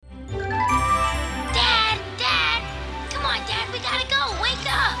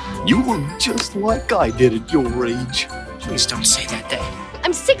You look just like I did at your age. Please don't say that, Dad.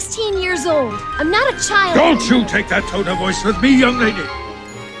 I'm 16 years old. I'm not a child. Don't you take that tone of voice with me, young lady.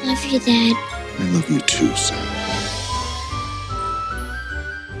 Love you, Dad. I love you too, son.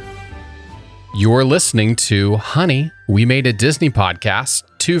 You're listening to Honey, We Made a Disney Podcast.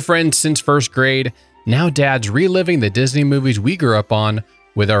 Two friends since first grade. Now dads reliving the Disney movies we grew up on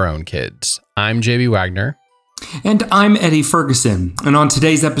with our own kids. I'm JB Wagner. And I'm Eddie Ferguson. And on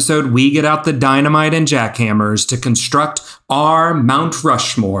today's episode, we get out the dynamite and jackhammers to construct our Mount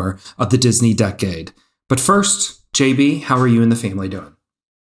Rushmore of the Disney decade. But first, JB, how are you and the family doing?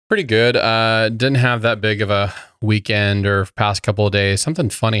 Pretty good. Didn't have that big of a weekend or past couple of days. Something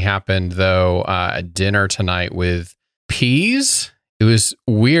funny happened though at dinner tonight with peas. It was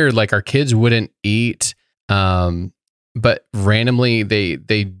weird. Like our kids wouldn't eat, but randomly they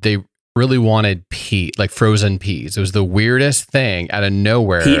really wanted like frozen peas. It was the weirdest thing out of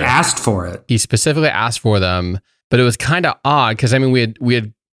nowhere. He asked for it. He specifically asked for them, but it was kind of odd because I mean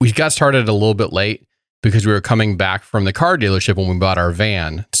we got started a little bit late because we were coming back from the car dealership when we bought our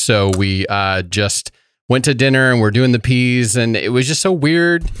van. So we just went to dinner and we're doing the peas, and it was just so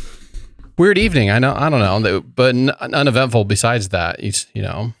weird evening. I don't know, but uneventful besides that. You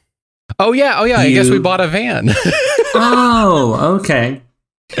know. Oh yeah. I guess we bought a van. Oh, okay.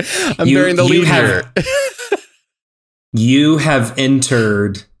 I'm bearing the lead here. You have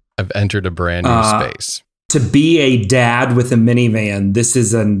entered. I've entered a brand new space. To be a dad with a minivan, this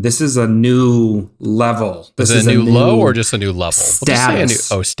is a new level. Is it a new low or just a new level?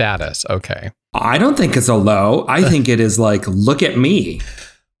 Status. Status. Okay. I don't think it's a low. I think it is like, look at me.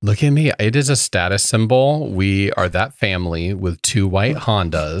 Look at me. It is a status symbol. We are that family with two white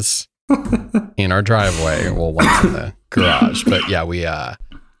Hondas in our driveway. Well, one's in the garage, but yeah, we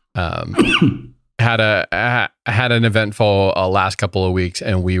had an eventful last couple of weeks,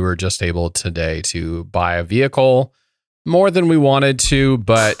 and we were just able today to buy a vehicle, more than we wanted to,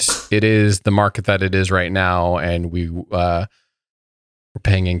 but it is the market that it is right now, and we're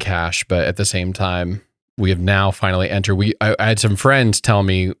paying in cash. But at the same time, we have now finally entered. I had some friends tell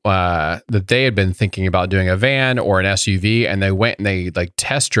me that they had been thinking about doing a van or an SUV, and they went and they like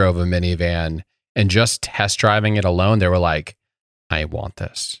test drove a minivan, and just test driving it alone, they were like, I want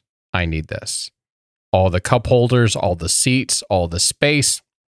this. I need this. All the cup holders, all the seats, all the space.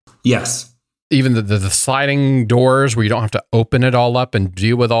 Yes. Even the sliding doors where you don't have to open it all up and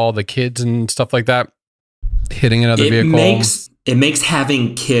deal with all the kids and stuff like that. Hitting another vehicle. It makes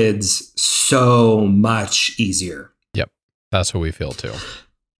having kids so much easier. Yep. That's what we feel too.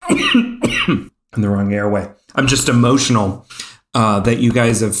 In the wrong airway. I'm just emotional that you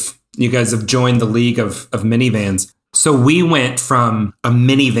guys have joined the league of minivans. So we went from a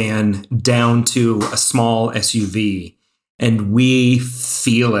minivan down to a small SUV, and we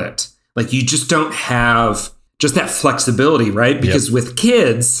feel it. Like you just don't have just that flexibility, right? Because with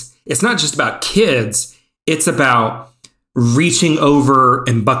kids, it's not just about kids. It's about reaching over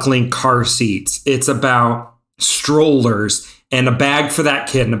and buckling car seats. It's about strollers and a bag for that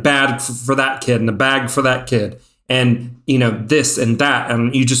kid and a bag for that kid and a bag for that kid. And, you know, this and that.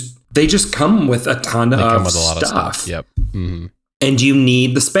 And they just come with a ton of stuff. Yep. Mm-hmm. And you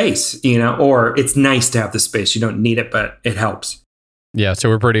need the space, you know, or it's nice to have the space. You don't need it, but it helps. Yeah. So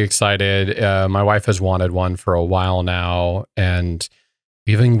we're pretty excited. My wife has wanted one for a while now, and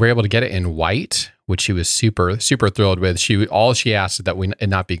we even were able to get it in white, which she was super, super thrilled with. All she asked is that it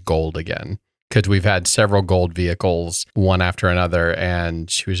not be gold again, because we've had several gold vehicles, one after another.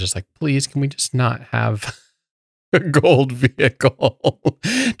 And she was just like, please, can we just not have a gold vehicle?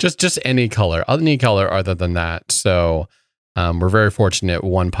 just any color other than that. So we're very fortunate.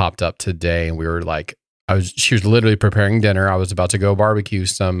 One popped up today, and we were like, she was literally preparing dinner. I was about to go barbecue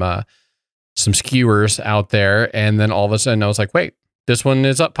some skewers out there, and then all of a sudden I was like, wait, this one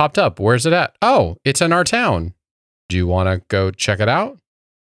is popped up. Where's it at? Oh, it's in our town. Do you want to go check it out?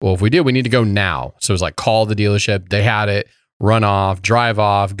 Well, if we do, we need to go now. So it was like, call the dealership. They had it, run off, drive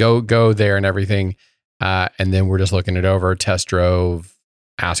off, go there and everything. And then we're just looking it over, test drove,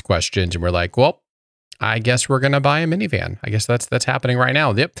 ask questions, and we're like, well, I guess we're gonna buy a minivan. I guess that's happening right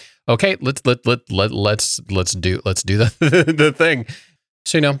now. Yep. Okay, let's do the thing.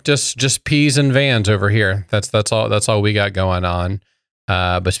 So, you know, just peas and vans over here. That's all we got going on.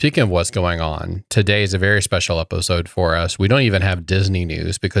 But speaking of what's going on, today is a very special episode for us. We don't even have Disney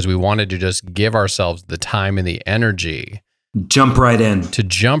news because we wanted to just give ourselves the time and the energy jump right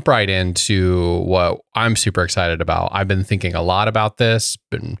into what I'm super excited about. I've been thinking a lot about this,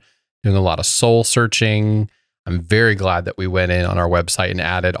 been doing a lot of soul searching. I'm very glad that we went in on our website and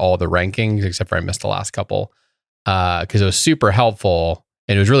added all the rankings, except for I missed the last couple, because it was super helpful.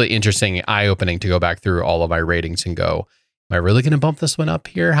 And it was really interesting, eye-opening to go back through all of my ratings and go, am I really going to bump this one up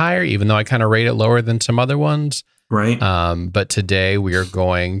here higher, even though I kind of rate it lower than some other ones? Right. But today we are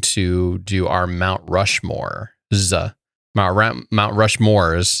going to do our Mount Rushmores. Mount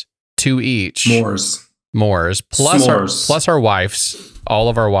Rushmores, 2 each. Mores. Plus our wives, all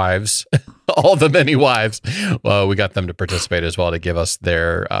of our wives, all the many wives. Well, we got them to participate as well to give us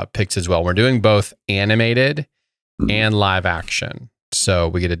their picks as well. We're doing both animated and live action. So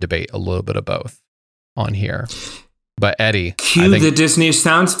we get to debate a little bit of both on here. But Eddie, cue the Disney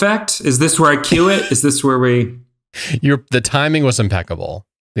sound effect. Is this where I cue it? Is this where we? The timing was impeccable.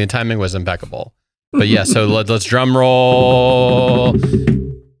 The timing was impeccable. But yeah, so let's drum roll.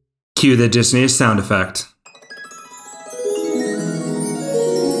 Cue the Disney sound effect.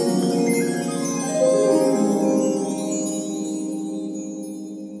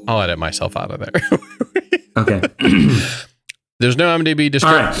 I'll edit myself out of there. Okay. There's no IMDb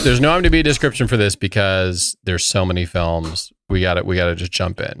description. There's no IMDb description for this because there's so many films. We got to just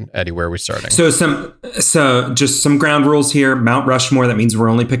jump in. Eddie, where are we starting? So just some ground rules here. Mount Rushmore. That means we're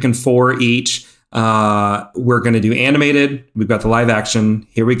only picking 4 each. We're going to do animated. We've got the live action.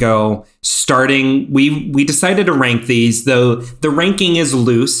 Here we go. Starting. We decided to rank these, though the ranking is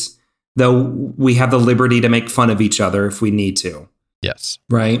loose. Though we have the liberty to make fun of each other if we need to. Yes.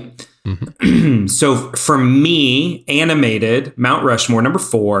 Right. Mm-hmm. So for me, animated, Mount Rushmore, number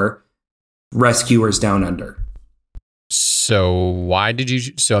 4, Rescuers Down Under. So why did you?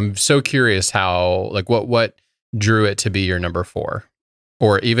 So I'm so curious how, like, what drew it to be your number 4,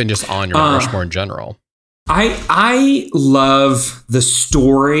 or even just on your Mount Rushmore in general. I love the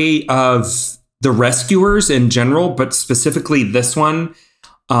story of the Rescuers in general, but specifically this one.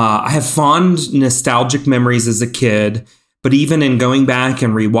 I have fond nostalgic memories as a kid. But even in going back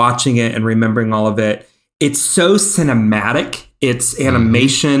and rewatching it and remembering all of it, it's so cinematic. Its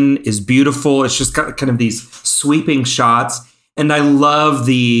animation is beautiful. It's just got kind of these sweeping shots. And I love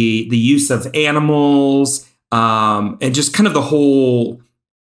the use of animals and just kind of the whole,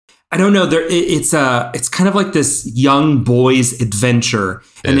 I don't know, it's kind of like this young boy's adventure.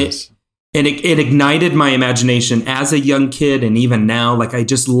 It ignited my imagination as a young kid. And even now, like, I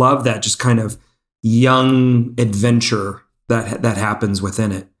just love that just kind of young adventure that happens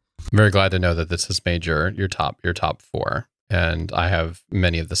within it. I'm very glad to know that this has made your top 4, and I have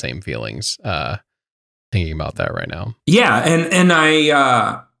many of the same feelings thinking about that right now. Yeah, and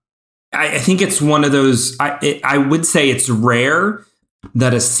I think it's one of those. I would say it's rare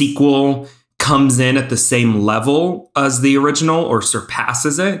that a sequel comes in at the same level as the original or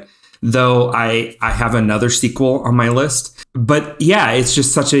surpasses it. Though I have another sequel on my list. But yeah, it's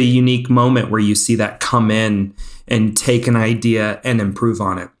just such a unique moment where you see that come in and take an idea and improve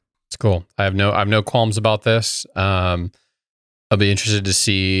on it. It's cool. I have no qualms about this. I'll be interested to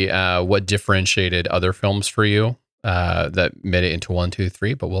see what differentiated other films for you that made it into 1, 2,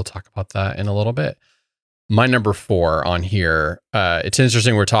 3, but we'll talk about that in a little bit. My number 4 on here. It's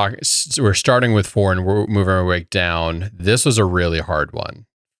interesting. We're starting with 4 and we're moving our way down. This was a really hard one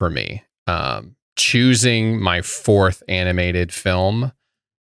for me. Choosing my 4th animated film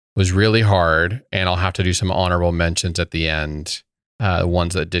was really hard, and I'll have to do some honorable mentions at the end,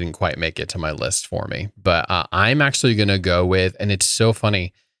 ones that didn't quite make it to my list for me. But I'm actually going to go with, and it's so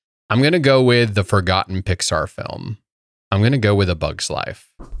funny, I'm going to go with the forgotten Pixar film. I'm going to go with A Bug's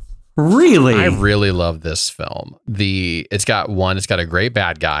Life. Really? I really love this film. It's got a great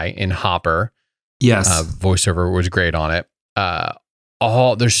bad guy in Hopper. Yes. Voiceover was great on it.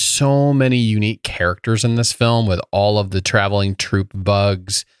 There's so many unique characters in this film with all of the traveling troop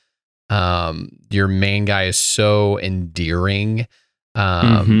bugs. Your main guy is so endearing.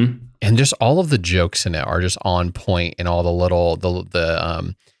 And just all of the jokes in it are just on point, and all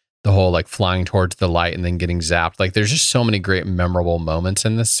the whole like flying towards the light and then getting zapped. Like, there's just so many great memorable moments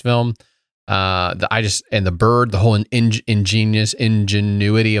in this film. And the bird, the whole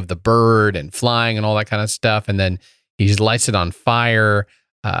ingenuity of the bird and flying and all that kind of stuff. And then he lights it on fire.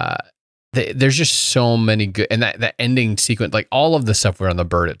 There's just so many good, and that ending sequence, like all of the stuff around the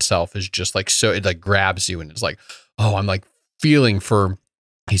bird itself is just like, so it like grabs you, and it's like, oh, I'm like feeling for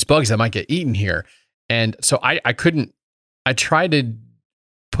these bugs that might get eaten here. And so I tried to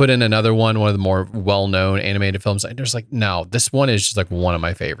put in another one of the more well-known animated films. And there's like, no, this one is just like one of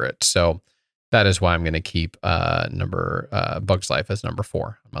my favorites. So that is why I'm going to keep Bug's Life as number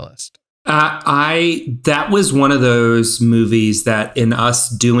 4 on my list. That was one of those movies that, in us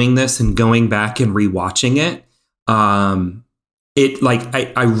doing this and going back and rewatching it,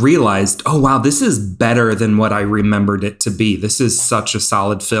 I realized, oh wow, this is better than what I remembered it to be. This is such a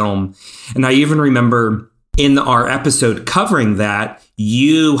solid film. And I even remember in our episode covering that,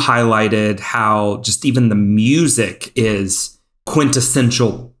 you highlighted how just even the music is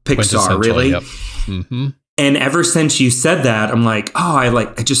quintessential Pixar, really. Yep. Mm-hmm. And ever since you said that, I'm like,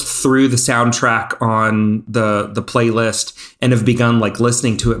 I just threw the soundtrack on the playlist and have begun like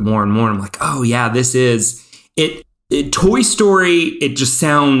listening to it more and more. I'm like, oh yeah, this is it. Toy Story, it just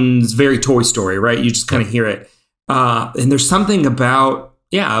sounds very Toy Story, right? You just kind of hear it. And there's something about,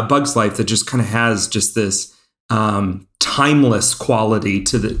 A Bug's Life that just kind of has just this timeless quality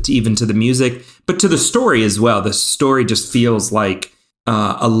to the music, but to the story as well. The story just feels like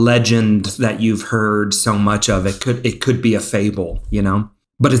a legend that you've heard so much of. It could be a fable,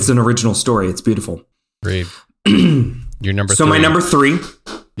 but it's an original story. It's beautiful. Great. Your number so 3. My number 3.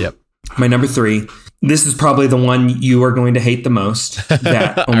 Yep. My number 3. This is probably the one you are going to hate the most.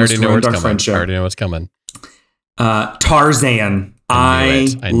 That almost ruined our friendship. I already know what's coming. Tarzan. I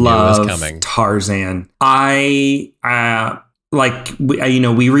love Tarzan.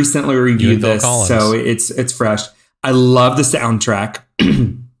 We recently reviewed this, so it's fresh. I love the soundtrack.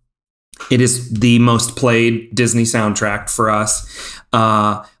 It is the most played Disney soundtrack for us.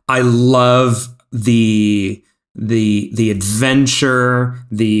 I love the adventure,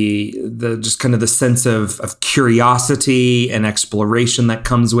 the just kind of the sense of curiosity and exploration that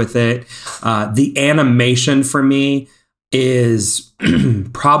comes with it. The animation for me is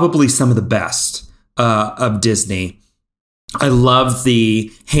probably some of the best of Disney. I love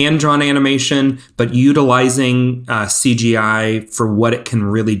the hand-drawn animation, but utilizing CGI for what it can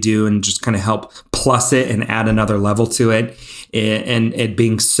really do and just kind of help plus it and add another level to it. And it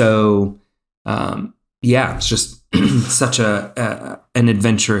being so, it's just such an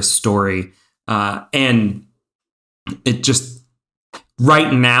adventurous story. And it just,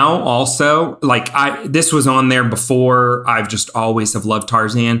 right now also, this was on there before. I've just always have loved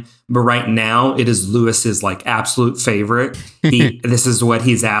Tarzan, but right now it is Lewis's absolute favorite. This is what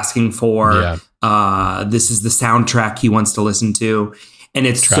he's asking for. Yeah. This is the soundtrack he wants to listen to, and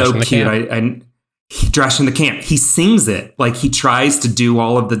it's so cute. Trash in the Camp. He sings it, he tries to do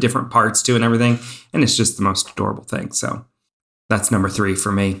all of the different parts to it and everything, and it's just the most adorable thing. So that's number 3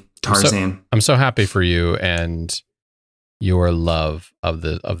 for me, Tarzan. I'm so happy for you and your love of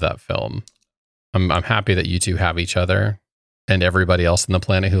that film. I'm happy that you two have each other and everybody else on the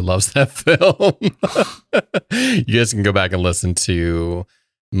planet who loves that film. You guys can go back and listen to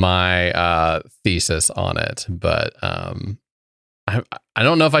my thesis on it, but I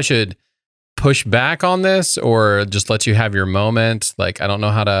don't know if I should push back on this or just let you have your moment. I don't know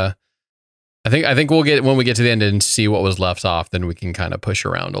how to. I think we'll get, when we get to the end and see what was left off, then we can kind of push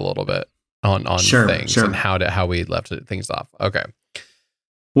around a little bit on things and how we left things off. Okay.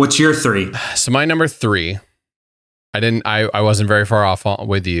 What's your 3? So my number 3, I wasn't very far off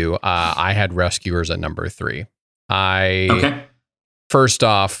with you. I had Rescuers at number 3. First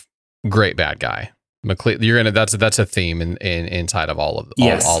off, great bad guy. That's a theme inside of all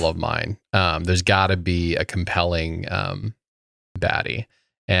of mine. There's got to be a compelling baddie,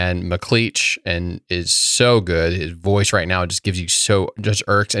 and McLeach is so good. His voice right now just gives you just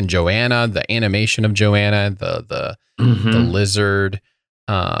irks. And Joanna, the animation of Joanna, the lizard.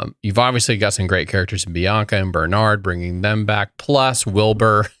 You've obviously got some great characters in Bianca and Bernard, bringing them back, plus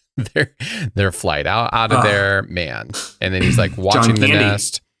Wilbur. their flight out of there, man. And then he's watching the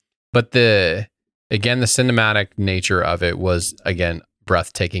nest, but the cinematic nature of it was, again,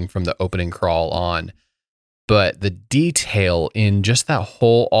 breathtaking from the opening crawl on. But the detail in just that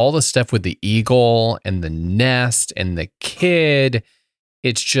all the stuff with the eagle and the nest and the kid,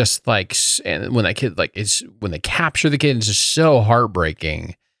 it's just and when that kid, when they capture the kid, it's just so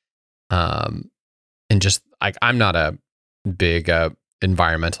heartbreaking. And just I'm not a big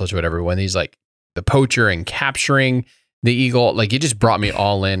environmentalist or whatever. When he's the poacher and capturing the eagle, it just brought me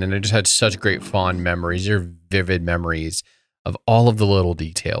all in, and I just had such great fond memories, or vivid memories of all of the little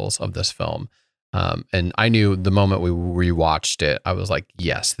details of this film. And I knew the moment we rewatched it, I was like,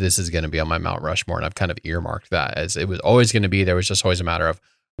 yes, this is going to be on my Mount Rushmore. And I've kind of earmarked that as it was always going to be. There was just always a matter of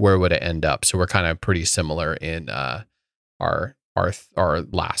where would it end up. So we're kind of pretty similar in our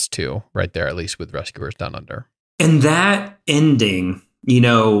last 2 right there, at least with Rescuers Down Under. And that ending,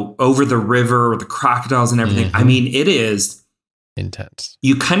 over the river with the crocodiles and everything. Mm-hmm. I mean, it is intense.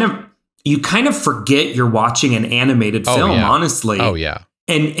 You kind of forget you're watching an animated film, honestly. Oh yeah.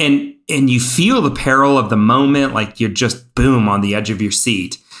 And you feel the peril of the moment, you're just boom on the edge of your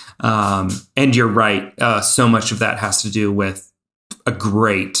seat. And you're right. So much of that has to do with a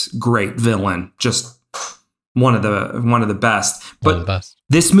great villain. Just one of the best. But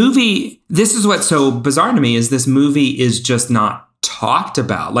this movie, this is what's so bizarre to me, is this movie is just not talked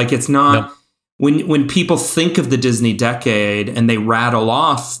about. It's not. Nope. when people think of the Disney decade and they rattle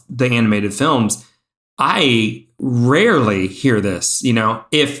off the animated films, I rarely hear this. You know,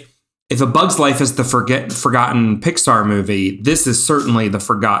 if A Bug's Life is the forgotten Pixar movie, this is certainly the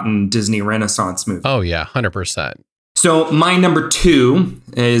forgotten Disney Renaissance movie. Oh yeah, 100%. So my number 2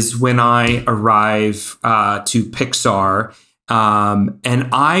 is when I arrive to Pixar, and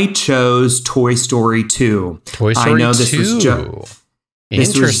I chose Toy Story 2. Toy Story 2. I know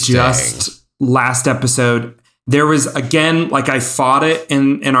this was just last episode. There was, again, like I fought it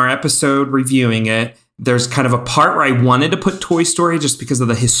in our episode reviewing it. There's kind of a part where I wanted to put Toy Story just because of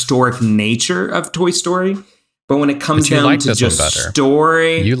the historic nature of Toy Story. But when it comes down to just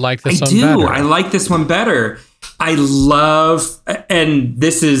story, you like this one better. I do. I like this one better. I love, and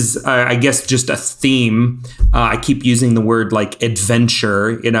this is, I guess, just a theme. I keep using the word like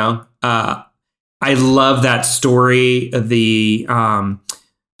adventure, you know. I love that story. I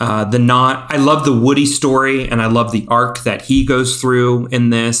love the Woody story, and I love the arc that he goes through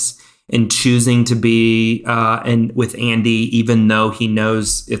in this, and choosing to be and with Andy, even though he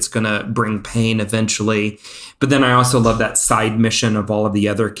knows it's going to bring pain eventually. But then I also love that side mission of all of the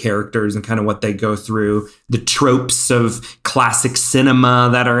other characters and kind of what they go through, the tropes of classic cinema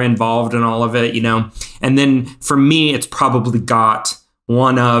that are involved in all of it, you know. And then for me, it's probably got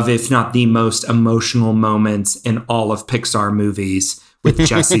one of, if not the most emotional moments in all of Pixar movies with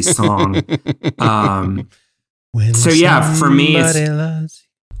Jesse's song. So yeah, for me, it's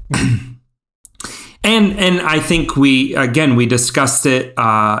and I think we discussed it.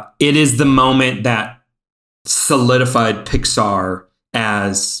 It is the moment that solidified Pixar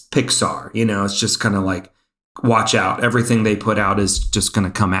as Pixar. You know, it's just kind of like, watch out. Everything they put out is just going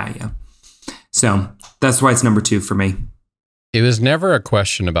to come at you. So that's why it's number 2 for me. It was never a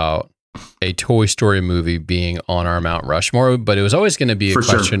question about a Toy Story movie being on our Mount Rushmore, but it was always going to be a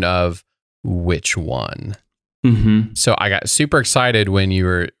question of which one. Mm-hmm. So I got super excited when you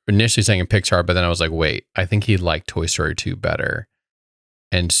were initially saying Pixar, but then I was like, wait, I think he'd like Toy Story 2 better.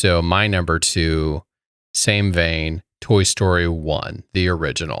 And so my number 2, same vein, Toy Story 1, the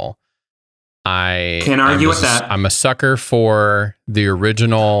original. I can't argue with that. I'm a sucker for the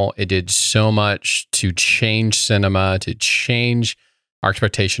original. It did so much to change cinema, to change our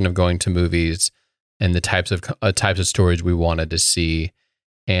expectation of going to movies and the types of stories we wanted to see.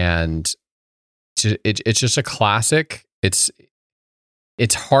 And it's just a classic. It's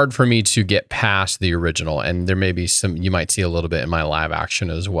hard for me to get past the original, and there may be some, you might see a little bit in my live action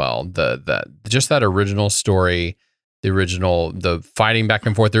as well. Just that original story, the fighting back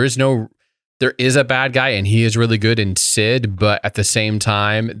and forth. There is a bad guy, and he is really good in Sid, but at the same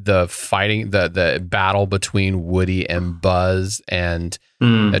time, the fighting, the battle between Woody and Buzz, and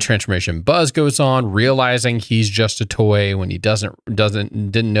the transformation Buzz goes on, realizing he's just a toy when he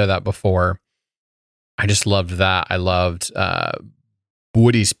didn't know that before. I just loved that. I loved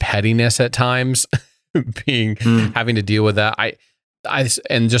Woody's pettiness at times, having to deal with that.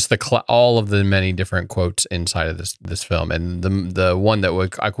 And just all of the many different quotes inside of this film, and the one that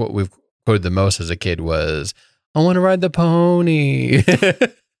we've quoted the most as a kid was, "I want to ride the pony."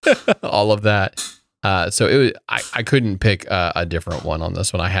 All of that. So I couldn't pick a different one on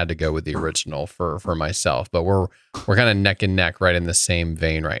this one. I had to go with the original for myself. But we're kind of neck and neck, right in the same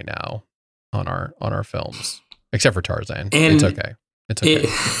vein right now on our films, except for Tarzan. And it's okay. It's okay.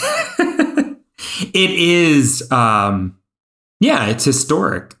 It is. Yeah, it's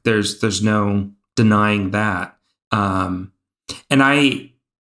historic. There's no denying that. And I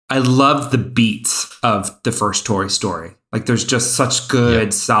love the beats of the first Toy Story. Like, there's just such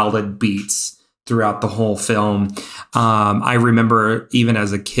good, solid beats throughout the whole film. I remember even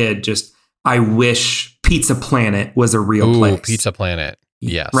as a kid, I wish Pizza Planet was a real place. Pizza Planet.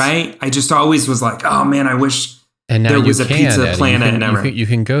 Yes. Right? I just always was like, oh man, I wish and now there was a Pizza Eddie. Planet. You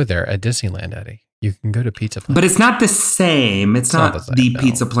can go there at Disneyland, Eddie. You can go to Pizza Planet. But it's not the same. It's not the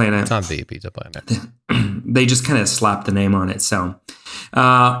Pizza Planet. It's not the Pizza Planet. They just kind of slapped the name on it. So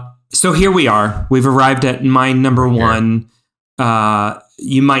here we are. We've arrived at my number 1.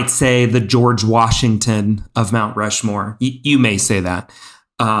 You might say the George Washington of Mount Rushmore. You may say that.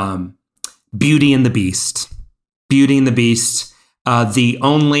 Beauty and the Beast. Beauty and the Beast. The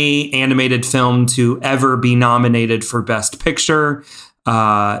only animated film to ever be nominated for Best Picture.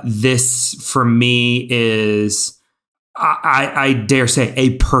 This, for me, is, I dare say,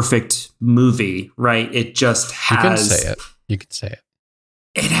 a perfect movie, right? It just has... You can say it.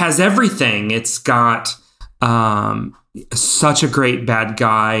 It has everything. It's got such a great bad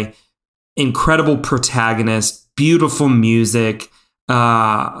guy, incredible protagonist, beautiful music,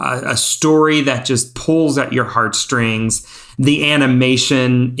 a story that just pulls at your heartstrings. The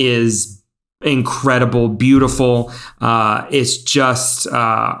animation is incredible, beautiful. It's just,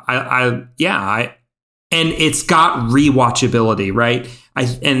 and it's got rewatchability, right?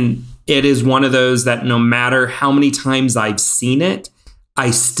 And it is one of those that no matter how many times I've seen it,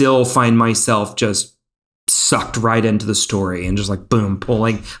 I still find myself just sucked right into the story and just like boom,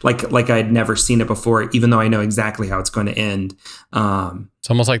 pulling like I'd never seen it before, even though I know exactly how it's going to end. It's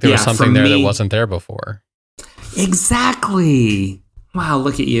almost like there was something there that wasn't there before. Exactly. Wow,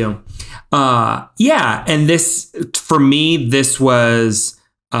 look at you. And this, for me, this is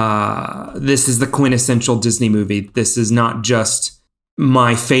the quintessential Disney movie. This is not just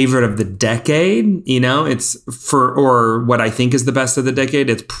my favorite of the decade, it's or what I think is the best of the decade.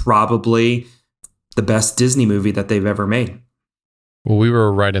 It's probably the best Disney movie that they've ever made. Well, we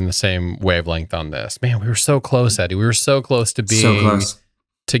were right in the same wavelength on this. Man, we were so close, Eddie. We were so close to being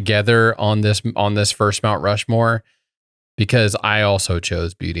together on this first Mount Rushmore, because I also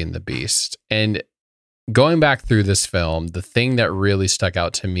chose Beauty and the Beast. And going back through this film, the thing that really stuck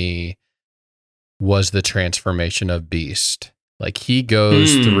out to me was the transformation of Beast. Like, he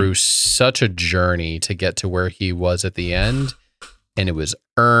goes through such a journey to get to where he was at the end, and it was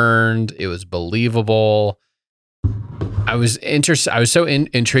earned. It was believable. I was interested. I was so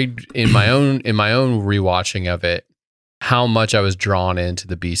intrigued in my own rewatching of it, how much I was drawn into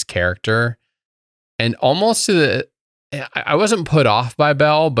the Beast character, and almost I wasn't put off by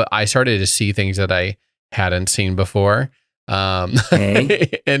Belle, but I started to see things that I hadn't seen before in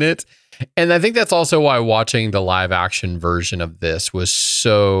it. And I think that's also why watching the live action version of this was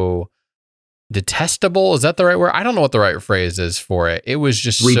so detestable. Is that the right word? I don't know what the right phrase is for it. It was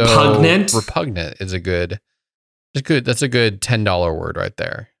just repugnant. So repugnant is that's a good $10 word right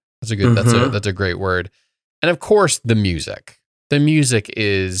there. That's a good, that's a great word. And of course, the music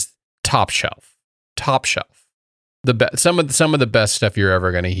is top shelf. Some of the best stuff you're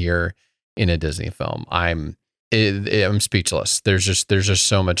ever going to hear in a Disney film. I'm speechless. There's just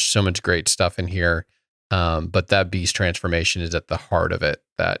so much great stuff in here. But that Beast transformation is at the heart of it.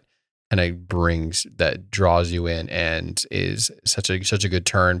 That kind of draws you in and is such a good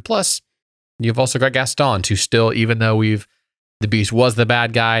turn. Plus, you've also got Gaston to still, even though the Beast was the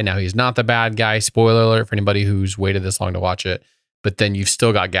bad guy, now he's not the bad guy. Spoiler alert for anybody who's waited this long to watch it. But then you've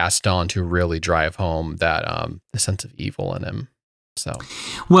still got Gaston to really drive home that the sense of evil in him. So,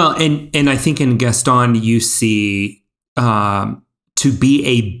 well, and I think in Gaston you see to be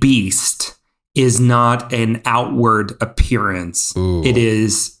a beast is not an outward appearance. Ooh. It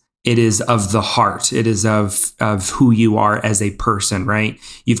is of the heart. It is of who you are as a person, right?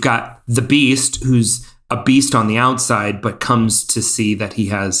 You've got the Beast, who's a beast on the outside, but comes to see that he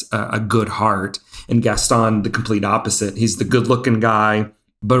has a good heart. And Gaston, the complete opposite. He's the good-looking guy,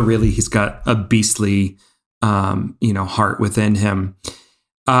 but really he's got a beastly, heart within him.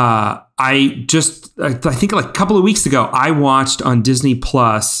 I think like a couple of weeks ago, I watched on Disney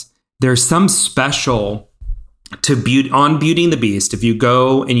Plus. There's some special on Beauty and the Beast. If you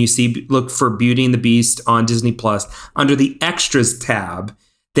go and look for Beauty and the Beast on Disney Plus, under the extras tab,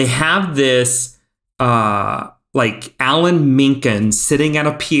 they have this like Alan Menken sitting at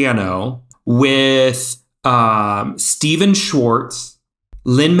a piano with Steven Schwartz,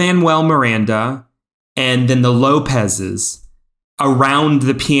 Lin-Manuel Miranda, and then the Lopezes around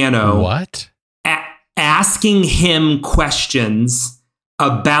the piano. What? Asking him questions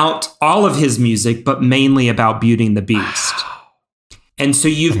about all of his music, but mainly about Beauty and the Beast. And so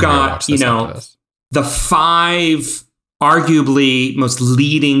you've got, the 5 arguably most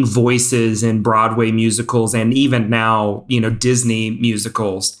leading voices in Broadway musicals and even now, Disney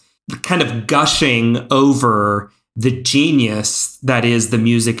musicals, kind of gushing over the genius that is the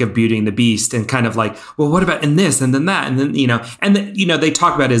music of Beauty and the Beast, and kind of like, well, what about in this and then that? And then, they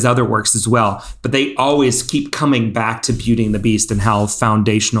talk about his other works as well, but they always keep coming back to Beauty and the Beast and how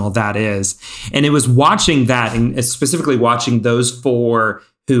foundational that is. And it was watching that, and specifically watching those 4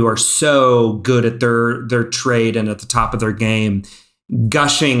 who are so good at their trade and at the top of their game,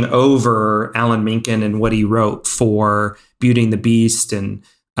 gushing over Alan Menken and what he wrote for Beauty and the Beast, and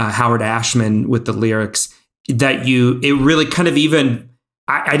Howard Ashman with the lyrics, that it really kind of even,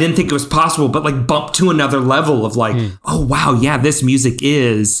 I didn't think it was possible, but like bumped to another level of like, oh, wow, yeah, this music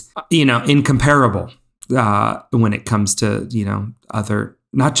is, incomparable when it comes to,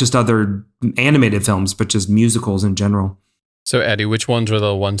 not just other animated films, but just musicals in general. So, Eddie, which ones were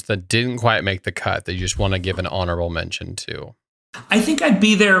the ones that didn't quite make the cut that you just want to give an honorable mention to? I think I'd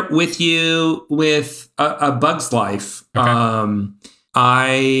be there with you with A Bug's Life. Okay.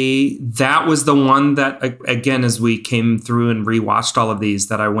 That was the one that, again, as we came through and rewatched all of these,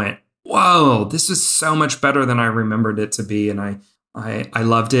 that I went, whoa, this is so much better than I remembered it to be. And I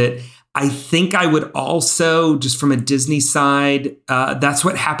loved it. I think I would also, just from a Disney side, that's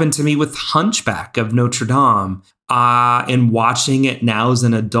what happened to me with Hunchback of Notre Dame. And watching it now as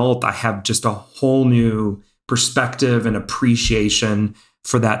an adult, I have just a whole new perspective and appreciation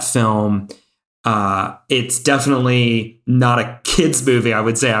for that film. It's definitely not a kid's movie, I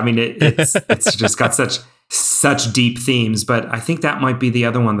would say. I mean, it's just got such deep themes, but I think that might be the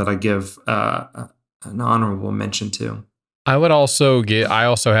other one that I give an honorable mention to. I also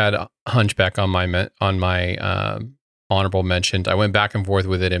had Hunchback on my honorable mentions. I went back and forth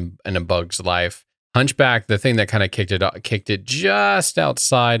with it in A Bug's Life. Hunchback, the thing that kind of kicked it just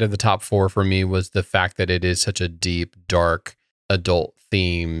outside of the top 4 for me was the fact that it is such a deep, dark adult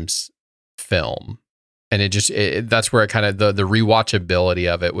themes film. And that's where it kind of, the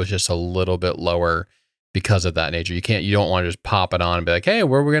rewatchability of it was just a little bit lower because of that nature. You don't want to just pop it on and be like, hey,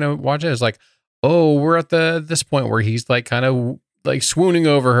 where are we going to watch it? It's like, oh, we're at this point where he's like kind of like swooning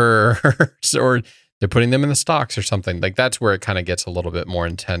over her or they're putting them in the stocks or something. Like that's where it kind of gets a little bit more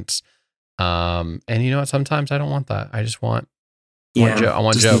intense. And you know what? Sometimes I don't want that. I just want, I want jokes. I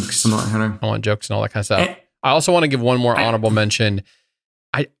want jokes and all that kind of stuff. I also want to give one more honorable mention.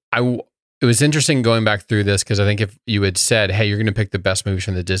 It was interesting going back through this because I think if you had said, hey, you're going to pick the best movies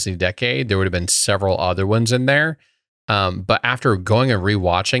from the Disney decade, there would have been several other ones in there. But after going and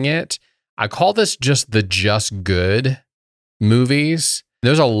rewatching it, I call this just the just good movies.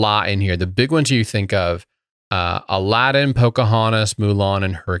 There's a lot in here. The big ones you think of, Aladdin, Pocahontas, Mulan,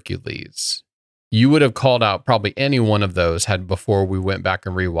 and Hercules. You would have called out probably any one of those before we went back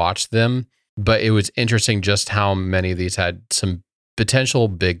and rewatched them. But it was interesting just how many of these had some potential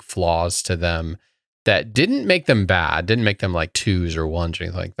big flaws to them that didn't make them bad, didn't make them like 2s or 1s or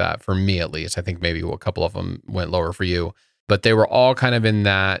anything like that. For me, at least, I think maybe a couple of them went lower for you, but they were all kind of in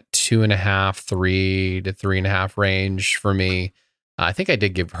that 2.5, 3 to 3.5 range for me. I think I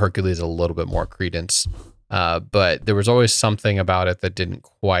did give Hercules a little bit more credence, but there was always something about it that didn't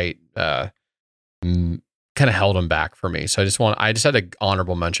quite kind of held them back for me. So I just had an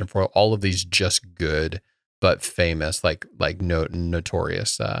honorable mention for all of these just good but famous, like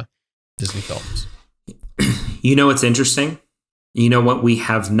notorious Disney films. You know what's interesting? You know what we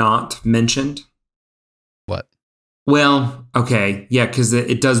have not mentioned? What? Well, okay, yeah, because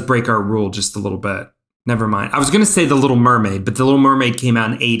it does break our rule just a little bit. Never mind. I was going to say The Little Mermaid, but The Little Mermaid came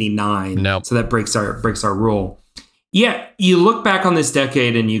out in '89. Nope. So that breaks our rule. Yeah, you look back on this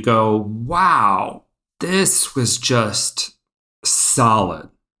decade and you go, wow, this was just solid.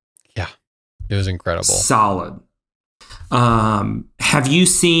 Yeah, it was incredible. Solid. Have you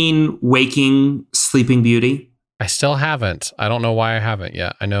seen Waking Sleeping Beauty? I still haven't. I don't know why I haven't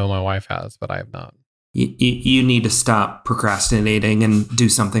yet. I know my wife has, but I have not. You need to stop procrastinating and do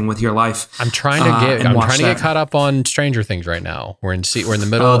something with your life. I'm trying to get caught up on Stranger Things right now. We're in the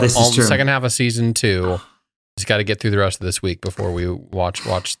middle of the second half of season 2. Just got to get through the rest of this week before we watch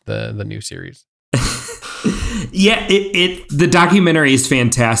the new series. Yeah, the documentary is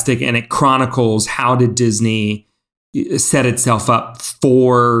fantastic, and it chronicles how did Disney set itself up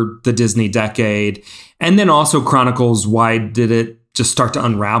for the Disney decade, and then also chronicles why did it just start to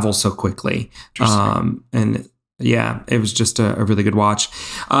unravel so quickly. And yeah, it was just a really good watch.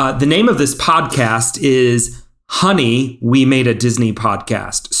 The name of this podcast is Honey, We Made a Disney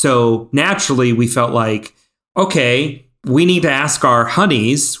Podcast. So naturally we felt like, okay, we need to ask our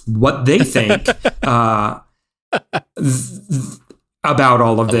honeys what they think about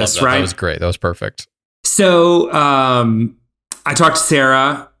all of this, right? That was great. That was perfect. So I talked to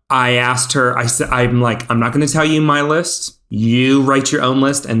Sarah. I asked her, I'm like, I'm not going to tell you my list. You write your own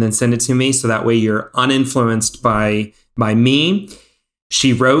list and then send it to me. So that way you're uninfluenced by me.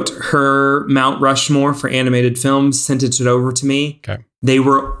 She wrote her Mount Rushmore for animated films, sent it over to me. Okay. They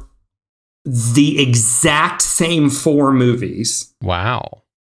were the exact same 4 movies. Wow.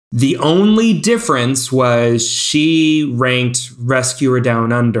 The only difference was she ranked Rescuers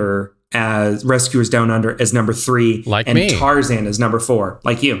Down Under as number 3, like and me. Tarzan as number 4,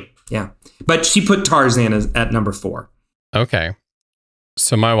 like you. Yeah. But she put Tarzan at number 4. Okay.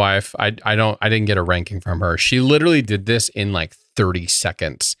 So my wife, I didn't get a ranking from her. She literally did this in like 30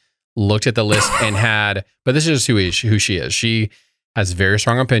 seconds. Looked at the list and but this is who she is. She has very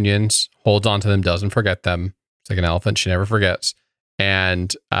strong opinions, holds on to them, doesn't forget them. It's like an elephant. She never forgets.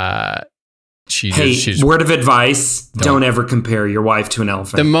 And she's word of advice: don't ever compare your wife to an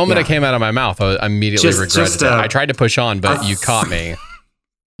elephant. The moment it came out of my mouth, I immediately regretted it. I tried to push on, but you caught me.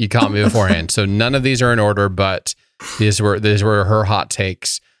 You caught me beforehand. So none of these are in order, but these were her hot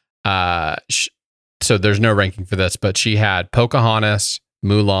takes. So there's no ranking for this, but she had Pocahontas,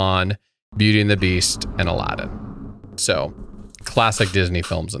 Mulan, Beauty and the Beast, and Aladdin. So classic Disney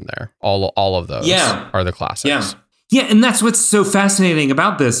films in there. All of those are the classics. Yeah, and that's what's so fascinating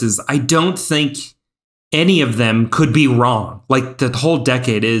about this is I don't think any of them could be wrong. Like the whole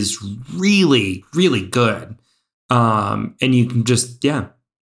decade is really, really good. And you can just,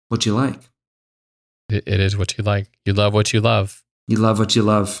 what you like. It is what you like. You love what you love. You love what you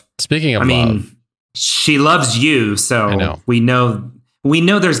love. Speaking of love. She loves you, so I know. we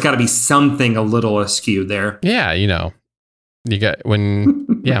know there's got to be something a little askew there. Yeah, you get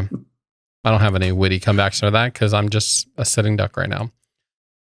when, I don't have any witty comebacks for that because I'm just a sitting duck right now.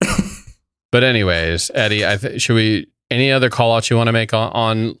 But anyways, Eddie, any other call outs you want to make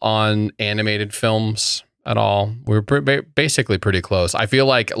on animated films at all? We're basically pretty close. I feel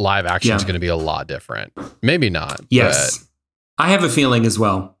like live action is going to be a lot different. Maybe not. Yes. I have a feeling as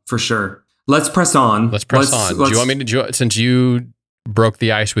well, for sure. Let's press on. Do you want me to, since you broke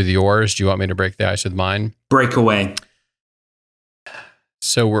the ice with yours, do you want me to break the ice with mine? Break away.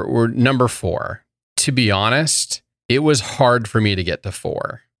 So we're number 4. To be honest, it was hard for me to get to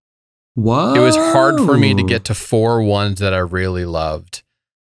 4. Whoa. It was hard for me to get to 4 ones that I really loved.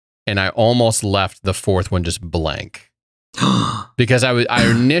 And I almost left the 4th one just blank. Because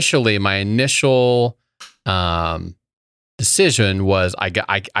my initial decision was I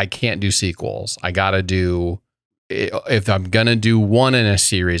can't do sequels. I got to do, if I'm going to do one in a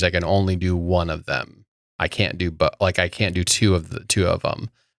series, I can only do one of them. I can't do two of them.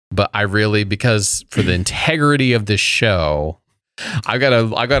 But I really, because for the integrity of this show, I've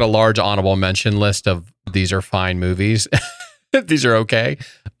got a large honorable mention list of these are fine movies. These are okay.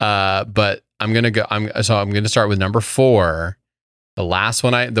 But I'm going to start with number 4. The last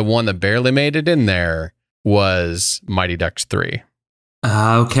one, the one that barely made it in there was Mighty Ducks 3. Okay.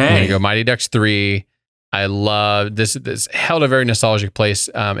 I'm going to go Mighty Ducks 3. I love this. This held a very nostalgic place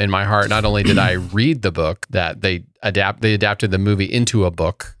in my heart. Not only did I read the book that they adapted the movie into a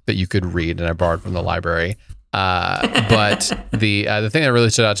book that you could read, and I borrowed from the library. But the thing that really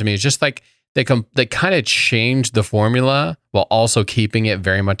stood out to me is just like they kind of changed the formula while also keeping it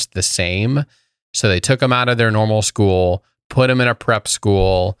very much the same. So they took them out of their normal school, put them in a prep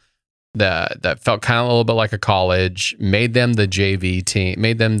school that felt kind of a little bit like a college, made them the JV team,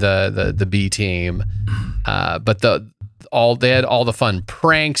 made them the B team. But they had all the fun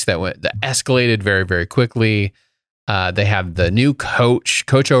pranks that escalated very, very quickly. They have the new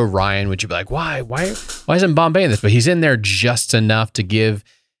Coach O'Ryan, which you'd be like, why isn't Bombay in this? But he's in there just enough to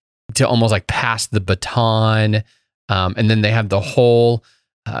almost like pass the baton. And then they have the whole,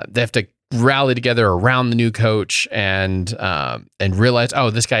 they have to rally together around the new coach and realize, oh,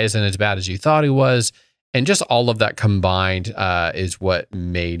 this guy isn't as bad as you thought he was. And just all of that combined is what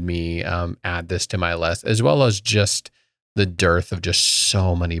made me add this to my list, as well as just the dearth of just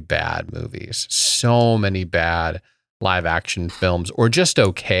so many bad movies, so many bad live action films, or just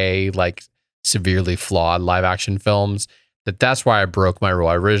okay, like severely flawed live action films. That's why I broke my rule.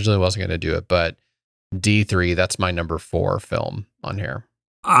 I originally wasn't going to do it, but D3, that's my number 4 film on here.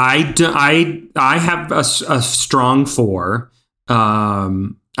 I have a strong 4,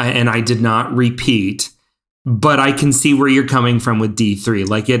 and I did not repeat, but I can see where you're coming from with D3.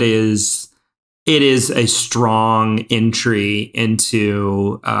 Like it is a strong entry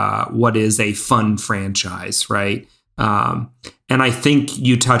into what is a fun franchise, right? And I think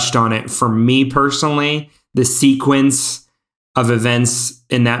you touched on it. For me personally, the sequence of events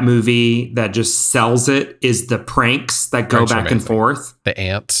in that movie that just sells it is the pranks that go back and forth. The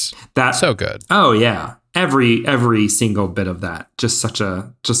ants. That's so good. Oh yeah. Every single bit of that. Just such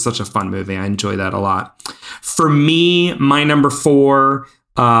a fun movie. I enjoy that a lot. For me, my number 4,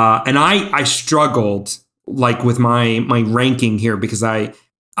 and I struggled like with my ranking here because I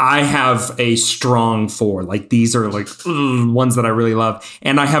have a strong 4. Like these are like ones that I really love.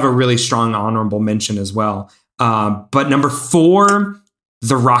 And I have a really strong honorable mention as well. But number 4,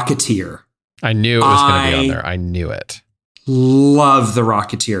 The Rocketeer. I knew it was going to be on there. I knew it. Love The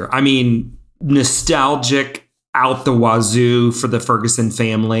Rocketeer. I mean, nostalgic out the wazoo for the Ferguson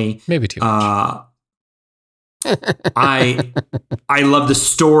family. Maybe too much. I love the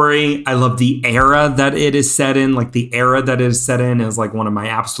story. I love the era that it is set in. Like the era that it is set in is like one of my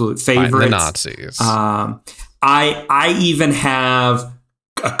absolute favorites. The Nazis. I even have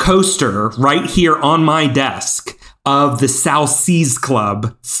a coaster right here on my desk of the South Seas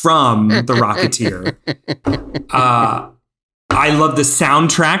Club from The Rocketeer. I love the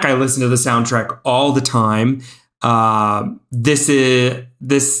soundtrack. I listen to the soundtrack all the time. I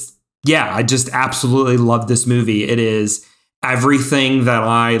just absolutely love this movie. It is everything that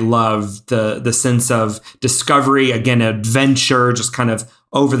I love. The sense of discovery, again, adventure, just kind of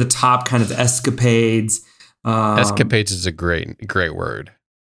over the top kind of escapades. Escapades is a great word.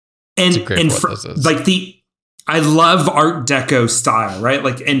 And It's a great and word, for, this is. like I love Art Deco style, right?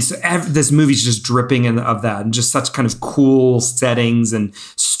 Like, and so this movie's just dripping of that, and just such kind of cool settings and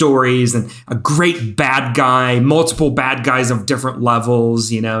stories, and a great bad guy, multiple bad guys of different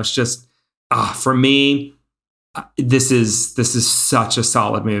levels. You know, it's just for me, this is such a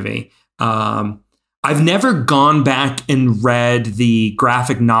solid movie. I've never gone back and read the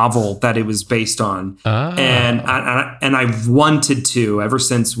graphic novel that it was based on, and I've wanted to ever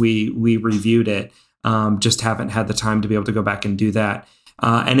since we reviewed it. Just haven't had the time to be able to go back and do that.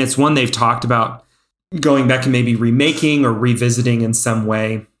 And it's one they've talked about going back and maybe remaking or revisiting in some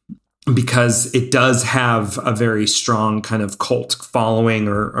way, because it does have a very strong kind of cult following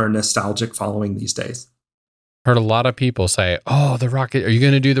or nostalgic following these days. Heard a lot of people say, "Oh, The Rocket! Are you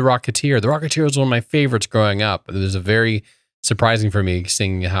going to do The Rocketeer?" The Rocketeer was one of my favorites growing up. It was a very surprising for me,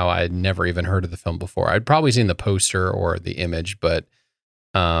 seeing how I had never even heard of the film before. I'd probably seen the poster or the image, but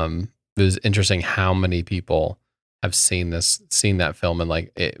it was interesting how many people have seen that film, and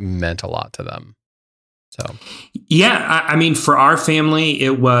like it meant a lot to them. So, yeah, I mean, for our family,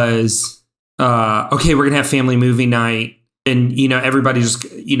 it was okay. We're gonna have family movie night. And, everybody just,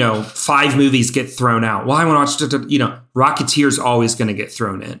 5 movies get thrown out. Well, I want to watch, Rocketeer's always going to get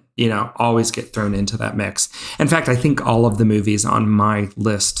thrown in, always get thrown into that mix. In fact, I think all of the movies on my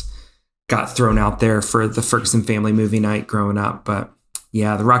list got thrown out there for the Ferguson family movie night growing up. But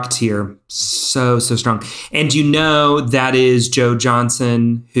yeah, The Rocketeer, so strong. And that is Joe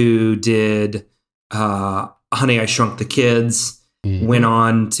Johnson, who did Honey, I Shrunk the Kids, went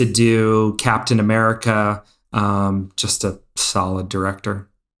on to do Captain America. Just a solid director.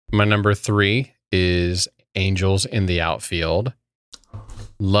 My number 3 is Angels in the Outfield.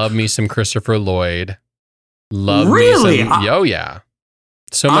 Love me some Christopher Lloyd. Love really? me some. Oh yeah,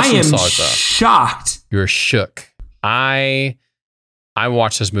 so much I am nostalgia. Shocked. You're shook. I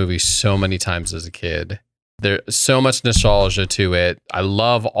watched this movie so many times as a kid. There's so much nostalgia to it. I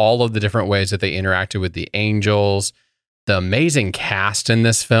love all of the different ways that they interacted with the angels. The amazing cast in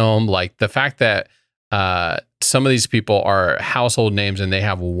this film, like the fact that some of these people are household names and they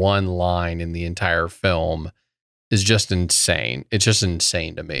have one line in the entire film is just insane. It's just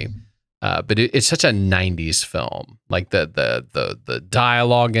insane to me. But it's such a 90s film. Like the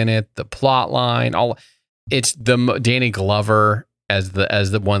dialogue in it, the plot line, it's the Danny Glover as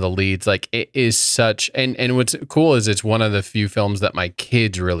the one of the leads. Like it is such, and what's cool is it's one of the few films that my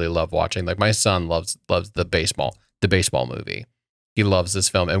kids really love watching. Like my son loves the baseball movie. He loves this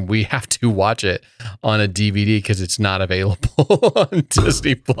film, and we have to watch it on a DVD because it's not available on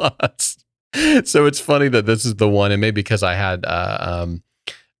Disney Plus. So it's funny that this is the one, and maybe because I had a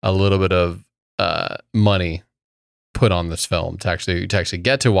little bit of money put on this film to actually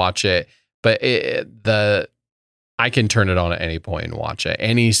get to watch it. But I can turn it on at any point and watch it,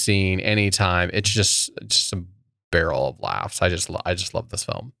 any scene, anytime. It's just a barrel of laughs. I just love this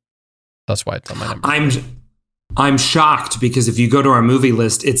film. That's why it's on my number. I'm shocked because if you go to our movie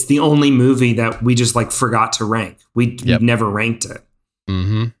list, it's the only movie that we just forgot to rank. We've never ranked it.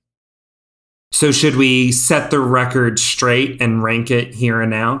 Mm-hmm. So should we set the record straight and rank it here and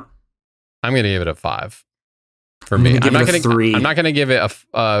now? I'm going to give it a 5 for me. I'm not going to 3. I'm not going to give it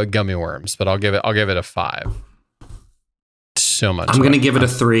a gummy worms, but I'll give it a 5. So much. I'm going to give it a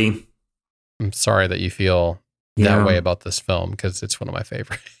 3. I'm sorry that you feel that way about this film because it's one of my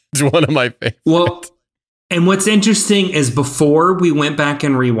favorites. It's one of my favorites. Well, and what's interesting is before we went back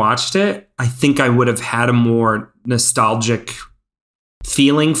and rewatched it, I think I would have had a more nostalgic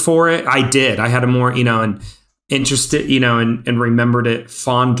feeling for it. I did. I had a more, and interested, and remembered it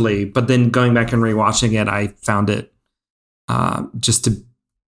fondly. But then going back and rewatching it, I found it just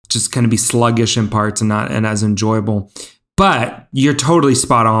kind of be sluggish in parts and not as enjoyable. But you're totally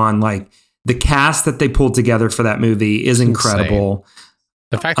spot on. Like the cast that they pulled together for that movie is incredible. Insane.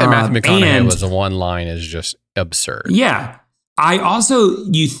 The fact that Matthew McConaughey was in one line is just absurd. Yeah. I also,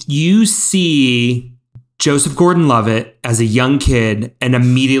 you see Joseph Gordon-Levitt as a young kid and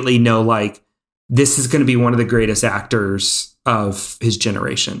immediately know, this is going to be one of the greatest actors of his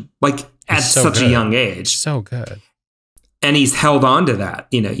generation. At such a young age. So good. And he's held on to that,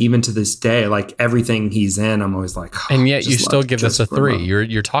 even to this day. Everything he's in, I'm always like, and yet you still give this a 3.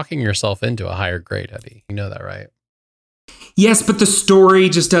 You're talking yourself into a higher grade, Eddie. You know that, right? Yes, but the story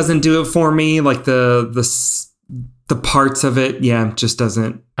just doesn't do it for me. The parts of it, just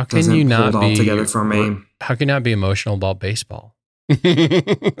doesn't. How can you not hold all together for me? How can you not be emotional about baseball? There's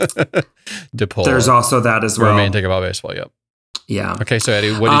also that as well. Romantic about baseball. Yep. Yeah. Okay, so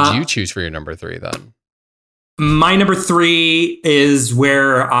Eddie, what did you choose for your number 3 then? My number 3 is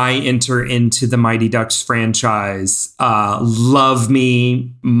where I enter into the Mighty Ducks franchise. Love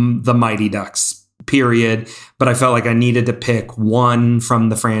me, the Mighty Ducks, period. But I felt like I needed to pick one from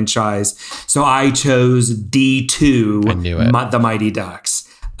the franchise. So I chose D2, I knew it. The Mighty Ducks.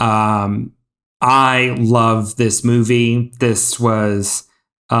 I love this movie. This was,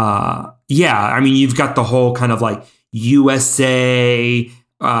 I mean, you've got the whole kind of like USA.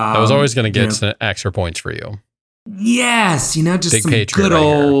 I was always going to get some extra points for you. Yes, just Big some patriot good right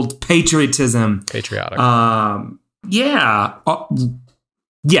here. old patriotism. Patriotic.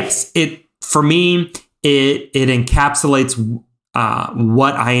 Yes, for me, it encapsulates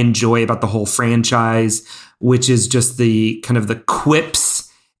what I enjoy about the whole franchise, which is just the kind of the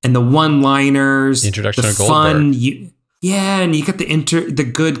quips and the one-liners, The introduction the of Goldberg. fun. And you get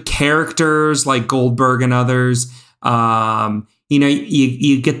the good characters like Goldberg and others.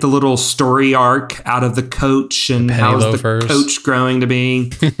 You get the little story arc out of the coach and how's loafers. the coach growing to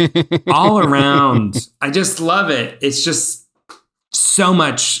be. All around, I just love it. It's just so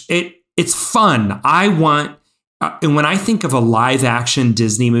much. It's fun. I want, and when I think of a live action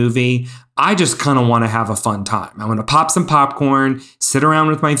Disney movie, I just kind of want to have a fun time. I want to pop some popcorn, sit around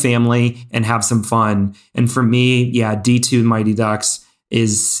with my family, and have some fun. And for me, D2 Mighty Ducks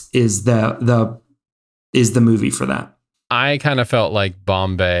is the movie for that. I kind of felt like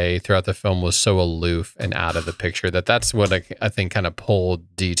Bombay throughout the film was so aloof and out of the picture that's what I think kind of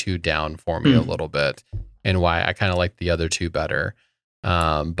pulled D2 down for me a little bit, and why I kind of like the other two better.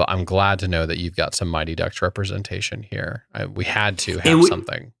 But I'm glad to know that you've got some Mighty Ducks representation here. We had to have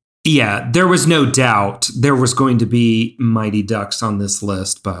something. Yeah, there was no doubt there was going to be Mighty Ducks on this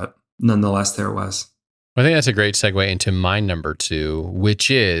list, but nonetheless, there was. I think that's a great segue into my number 2,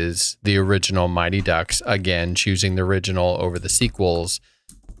 which is the original Mighty Ducks. Again, choosing the original over the sequels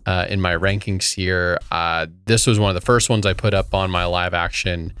in my rankings here. This was one of the first ones I put up on my live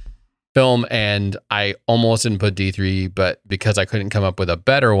action film, and I almost didn't put D3, but because I couldn't come up with a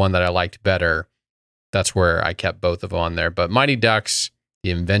better one that I liked better, that's where I kept both of them on there. But Mighty Ducks, the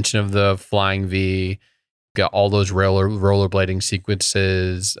invention of the flying V, got all those rollerblading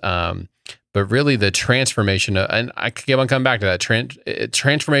sequences, but really the transformation and I keep on coming back to that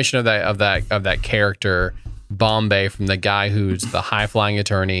transformation of that character Bombay, from the guy who's the high flying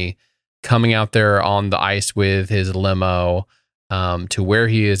attorney coming out there on the ice with his limo, to where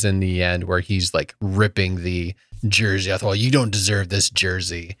he is in the end, where he's like ripping the jersey. I thought, you don't deserve this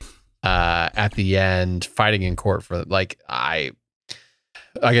jersey. At the end, fighting in court for I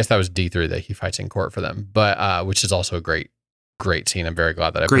guess that was D3 that he fights in court for them, but which is also a great scene. I'm very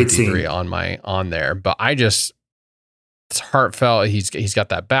glad that I put D3 on there. But it's heartfelt. He's got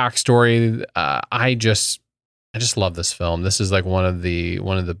that backstory. I just love this film. This is like one of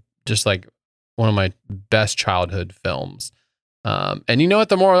my best childhood films. And you know what?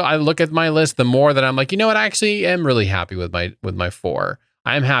 The more I look at my list, the more that I'm like, you know what? I actually am really happy with my 4.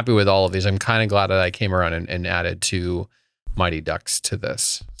 I'm happy with all of these. I'm kind of glad that I came around and added 2 Mighty Ducks to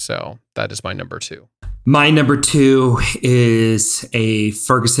this. So that is my number 2. My number 2 is a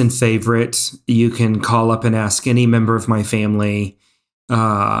Ferguson favorite. You can call up and ask any member of my family.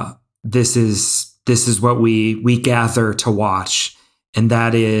 This is what we gather to watch, and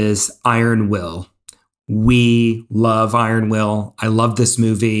that is Iron Will. We love Iron Will. I love this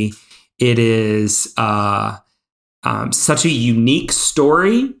movie. It is such a unique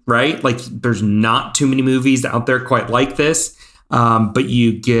story, right? Like, there's not too many movies out there quite like this, but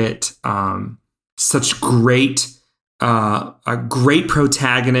you get such a great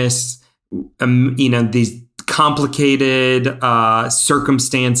protagonist, these complicated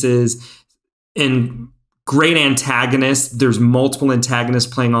circumstances, and great antagonists. There's multiple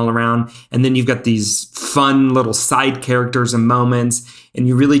antagonists playing all around, and then you've got these fun little side characters and moments, and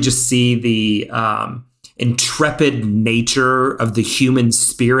you really just see the intrepid nature of the human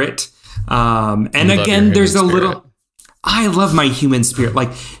spirit. And again, there's a little, I love my human spirit.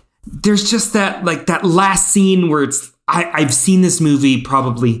 Like, there's just that last scene where I've seen this movie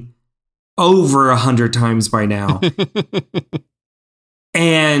probably over 100 times by now.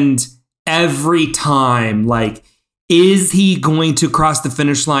 And every time, like, is he going to cross the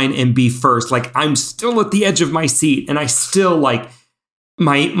finish line and be first? Like, I'm still at the edge of my seat, and I still, like,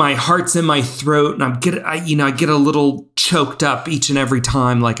 my heart's in my throat, and I get a little choked up each and every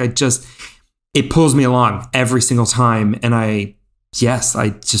time. Like, it pulls me along every single time. And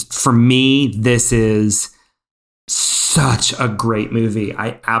for me, this is such a great movie.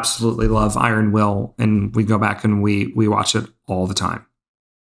 I absolutely love Iron Will, and we go back and we watch it all the time.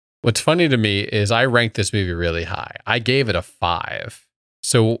 What's funny to me is I ranked this movie really high. I gave it a 5.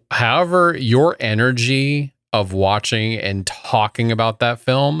 So however your energy of watching and talking about that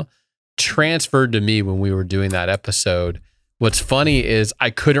film transferred to me when we were doing that episode. What's funny is I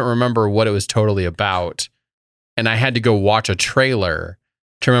couldn't remember what it was totally about, and I had to go watch a trailer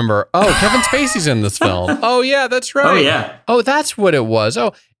to remember, oh, Kevin Spacey's in this film. Oh, yeah, that's right. Oh, yeah. Oh, that's what it was.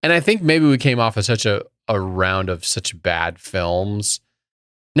 Oh, and I think maybe we came off of such a round of such bad films.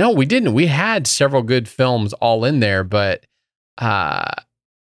 No, we didn't. We had several good films all in there, but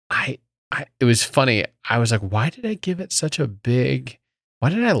it was funny. I was like, why did I give it such a big... Why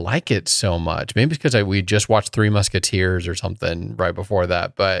did I like it so much? Maybe because we just watched Three Musketeers or something right before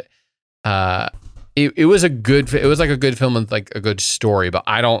that. But it was like a good film and like a good story. But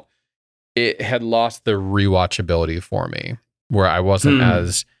it had lost the rewatchability for me, where I wasn't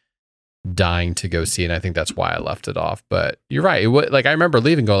as dying to go see it. And I think that's why I left it off. But you're right. Like I remember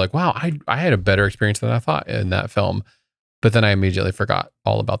leaving, going like, wow, I had a better experience than I thought in that film. But then I immediately forgot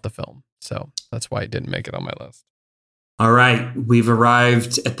all about the film, so that's why it didn't make it on my list. All right, we've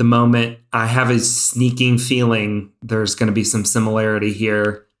arrived at the moment. I have a sneaking feeling there's going to be some similarity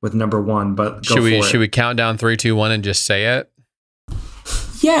here with number one, but go for it. Should we count down 3, 2, 1 and just say it?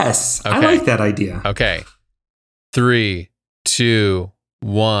 Yes, okay. I like that idea. Okay. 3, 2,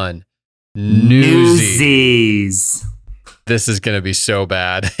 1. Newsies. This is going to be so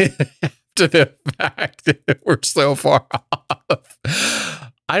bad. To the fact that we're so far off.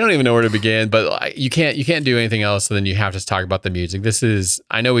 I don't even know where to begin, but you can't do anything else. So then you have to talk about the music.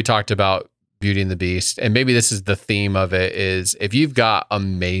 I know we talked about Beauty and the Beast, and maybe this is the theme of it, is if you've got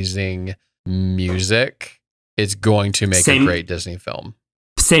amazing music, it's going to make a great Disney film.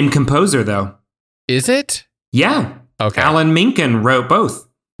 Same composer though. Is it? Yeah. Okay. Alan Menken wrote both.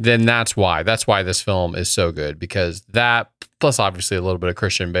 Then that's why this film is so good, because that, plus obviously a little bit of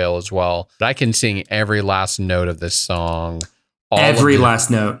Christian Bale as well. But I can sing every last note of this song. Last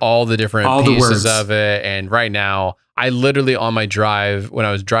note. All the different pieces of it. And right now, I literally on my drive, when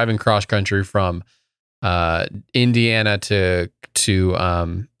I was driving cross country from Indiana to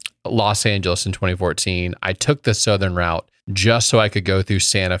Los Angeles in 2014, I took the southern route just so I could go through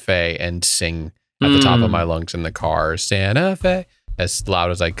Santa Fe and sing at the top of my lungs in the car, Santa Fe, as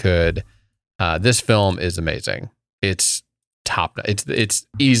loud as I could. This film is amazing. It's top. It's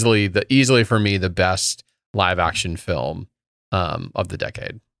easily for me the best live action film of the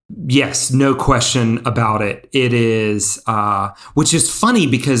decade. Yes, no question about it. It is, which is funny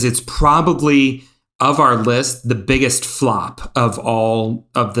because it's probably of our list the biggest flop of all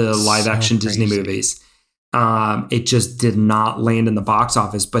of the live action Disney movies. It just did not land in the box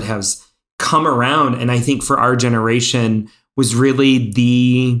office, but has come around, and I think for our generation was really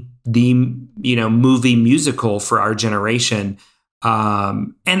the movie musical for our generation.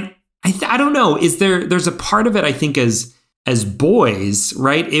 And I don't know, there's a part of it I think as boys,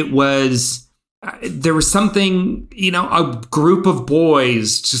 right? There was something, a group of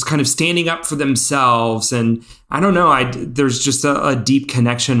boys just kind of standing up for themselves. And I don't know, there's just a deep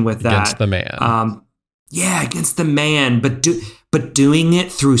connection with that. Against the man. Against the man, but doing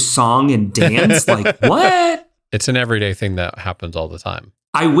it through song and dance, like what? It's an everyday thing that happens all the time.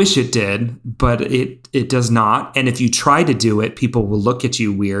 I wish it did, but it does not. And if you try to do it, people will look at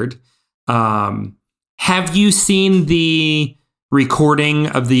you weird. Have you seen the recording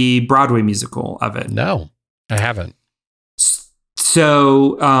of the Broadway musical of it? No, I haven't.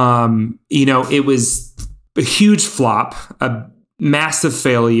 So, it was a huge flop, a massive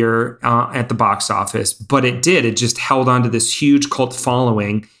failure at the box office, but it just held on to this huge cult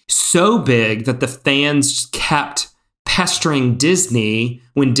following, so big that the fans kept pestering Disney.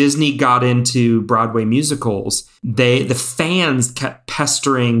 When Disney got into Broadway musicals, the fans kept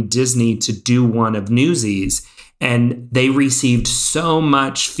pestering Disney to do one of Newsies, and they received so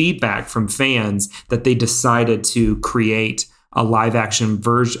much feedback from fans that they decided to create a live action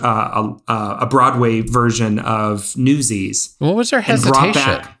version, a Broadway version of Newsies. What was their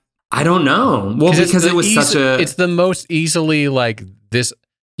hesitation? I don't know. Well, because it was it's the most easily like this.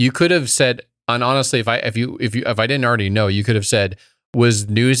 You could have said, and honestly, if I didn't already know, you could have said, was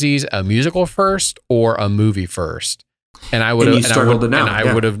Newsies a musical first or a movie first? And I would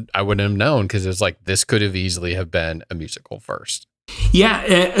have, I wouldn't have known, because it's like, this could have easily have been a musical first.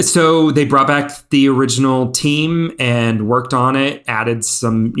 Yeah. So they brought back the original team and worked on it, added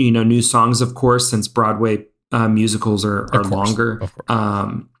some, new songs, of course, since Broadway musicals are longer.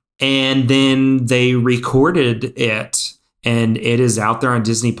 And then they recorded it, and it is out there on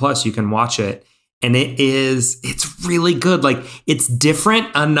Disney Plus. You can watch it. And it's really good. Like, it's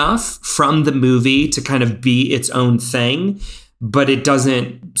different enough from the movie to kind of be its own thing, but it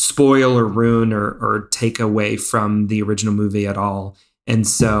doesn't spoil or ruin or take away from the original movie at all. And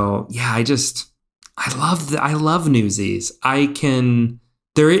so, yeah, I love Newsies. I can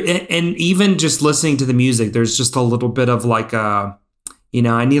there, and even just listening to the music, there's just a little bit of like I need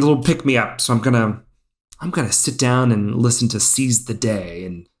a little pick me up. So I'm gonna sit down and listen to Seize the Day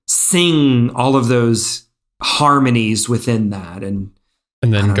and sing all of those harmonies within that, and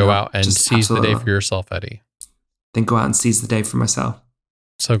then go out and seize the day for yourself, Eddie. Then go out and seize the day for myself.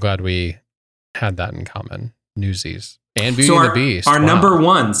 So glad we had that in common. Newsies and Beauty and the Beast. Our number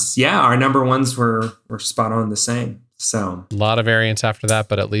ones, our number ones were spot on the same. So a lot of variants after that,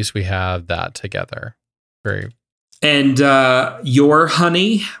 but at least we have that together. Very. And your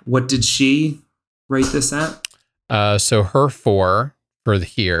honey, what did she rate this at? So her 4 for the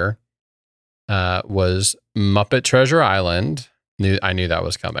here was Muppet Treasure Island. I knew that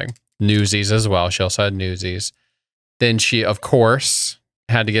was coming. Newsies as well. She also had Newsies. Then she, of course,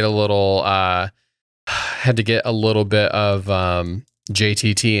 had to get a little bit of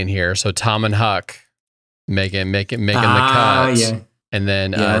JTT in here. So Tom and Huck making the cut. Yeah. And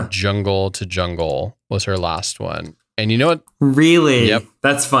then Jungle to Jungle was her last one. And you know what? Really? Yep.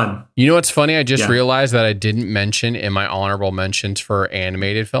 That's fun. You know what's funny? I just realized that I didn't mention in my honorable mentions for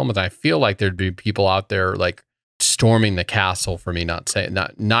animated films. I feel like there'd be people out there like storming the castle for me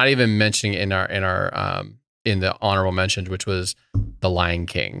not even mentioning in our in the honorable mentions, which was The Lion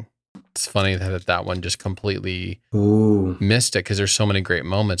King. It's funny that one just completely missed it because there's so many great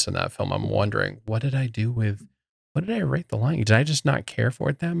moments in that film. I'm wondering, what did I rate The Lion King? Did I just not care for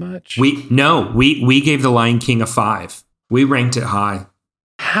it that much? We gave The Lion King a 5. We ranked it high.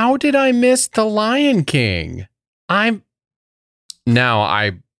 How did I miss The Lion King? I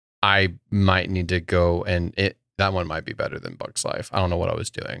might need to go and that one might be better than Bug's Life. I don't know what I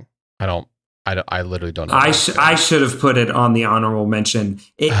was doing. I literally don't know. I should have put it on the honorable mention.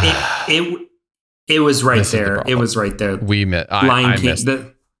 It was right there. It was right there. Lion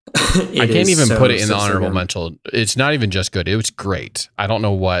King. I can't even put it in the honorable mention. It's not even just good. It was great. I don't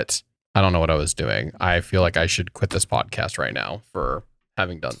know what I was doing. I feel like I should quit this podcast right now for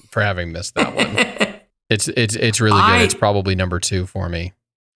having missed that one. It's really good. It's probably number 2 for me.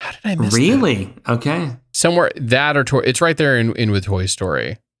 How did I miss Really? That? Okay. Somewhere that or it's right there in with Toy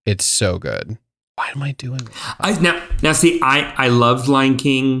Story. It's so good. Why am I doing that? Now see, I loved Lion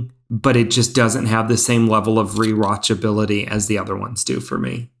King, but it just doesn't have the same level of rewatchability as the other ones do for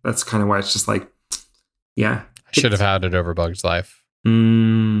me. That's kind of why it's just like, I should have had it over Bug's Life. But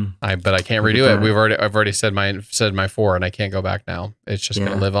I can't redo it. I've already said my 4, and I can't go back now. It's just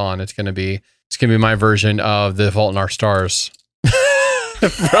gonna live on. It's gonna be my version of The Fault in Our Stars.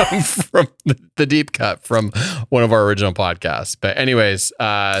 from the deep cut from one of our original podcasts. But anyways,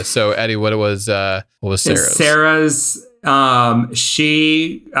 so Eddie, what was Sarah's? Sarah's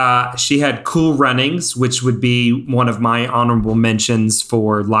she had Cool Runnings, which would be one of my honorable mentions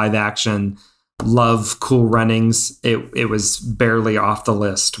for live action. Love Cool Runnings. It was barely off the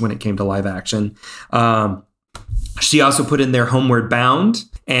list when it came to live action. She also put in there Homeward Bound,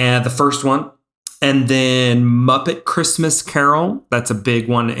 and the first one. And then Muppet Christmas Carol. That's a big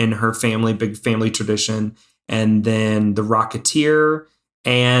one in her family, big family tradition. And then The Rocketeer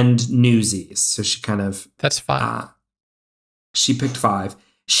and Newsies. So she kind of... That's 5. She picked 5.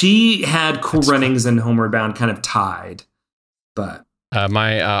 She had Cool Runnings and Homeward Bound kind of tied. But...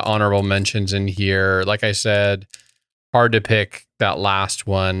 my honorable mentions in here, like I said, hard to pick that last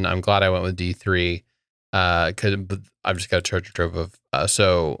one. I'm glad I went with D3. Because I've just got a treasure trove of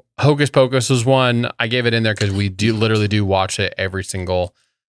so Hocus Pocus was one. I gave it in there because we literally do watch it every single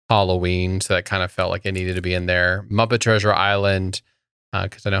Halloween, so that kind of felt like it needed to be in there. Muppet Treasure Island,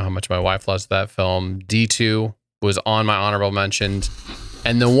 because I know how much my wife loves that film. D2 was on my honorable mentions,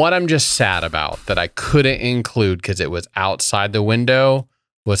 and the one I'm just sad about that I couldn't include because it was outside the window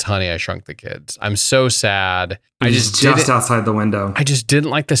was Honey, I Shrunk the Kids. I'm so sad. Just outside the window. I just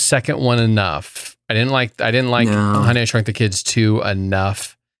didn't like the second one enough. I didn't like Honey, I Shrunk the Kids 2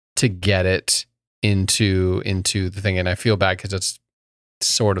 enough to get it into the thing. And I feel bad because it's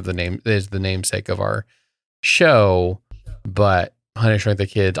sort of the namesake of our show. But Honey, I Shrunk the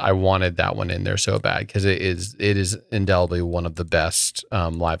Kids, I wanted that one in there so bad because it is indelibly one of the best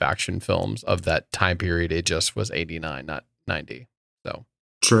live action films of that time period. It just was 89, not 90. So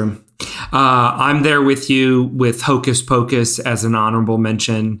true. I'm there with you with Hocus Pocus as an honorable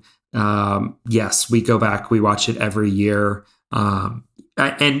mention. Yes, we go back, we watch it every year. And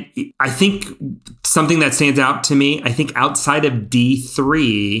I think something that stands out to me, I think outside of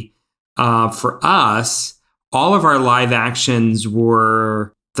D3, for us, all of our live actions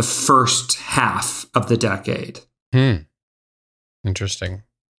were the first half of the decade. Interesting.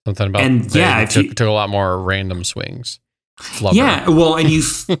 Something about took a lot more random swings. Flubber. Yeah, well, and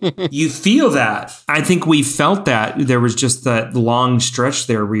you feel that. I think we felt that. There was just that long stretch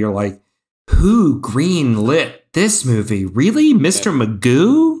there where you're like, who green lit this movie? Really? Mr.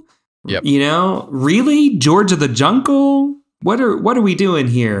 Magoo? Yep. You know, really? George of the Jungle? What are we doing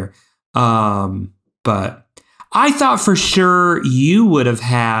here? But I thought for sure you would have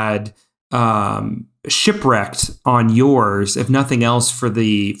had Shipwrecked on yours, if nothing else, for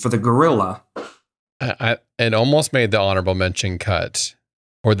the gorilla. It almost made the honorable mention cut,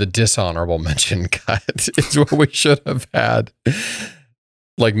 or the dishonorable mention cut. Is what we should have had.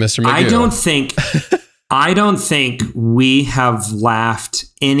 Like Mr. Magoo. I don't think we have laughed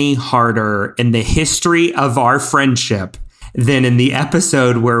any harder in the history of our friendship than in the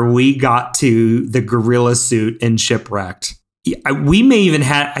episode where we got to the gorilla suit in Shipwrecked. We may even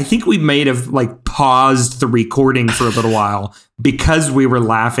I think we may have like paused the recording for a little while because we were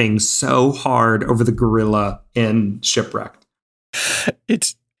laughing so hard over the gorilla in Shipwrecked.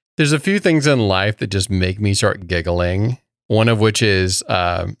 There's a few things in life that just make me start giggling. One of which is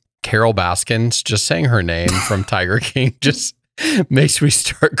Carol Baskins. Just saying her name from Tiger King just makes me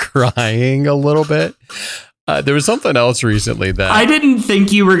start crying a little bit. There was something else recently that I didn't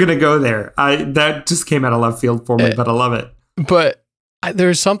think you were going to go there. That just came out of left field for me, but I love it. But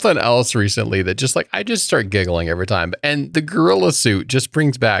there's something else recently that just like I just start giggling every time. And the gorilla suit just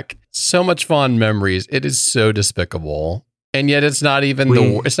brings back so much fond memories. It is so despicable, and yet it's not even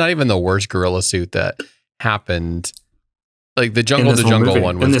the worst gorilla suit that happened. Like the Jungle to Jungle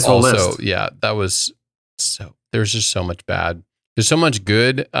one was also, yeah, that was so, there's just so much bad. There's so much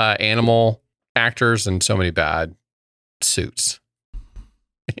good animal actors and so many bad suits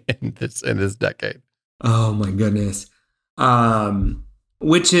in this decade. Oh my goodness.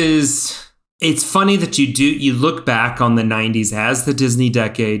 Which is, it's funny that you look back on the 90s as the Disney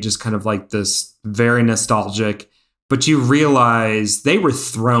decade, just kind of like this very nostalgic, but you realize they were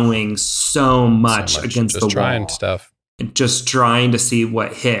throwing so much against the wall. Just trying stuff. Just trying to see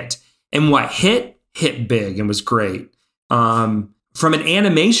what hit. And what hit big and was great. From an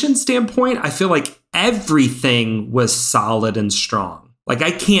animation standpoint, I feel like everything was solid and strong. Like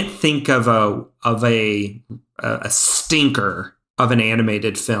I can't think of a stinker of an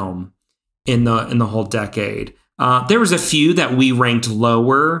animated film in the whole decade. There was a few that we ranked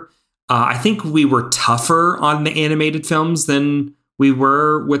lower. I think we were tougher on the animated films than we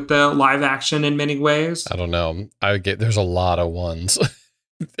were with the live action in many ways. I don't know. There's a lot of ones.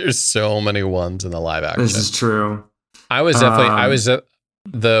 There's so many ones in the live action. This is true. I was definitely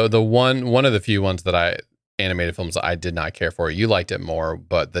the one of the few ones that animated films I did not care for. You liked it more,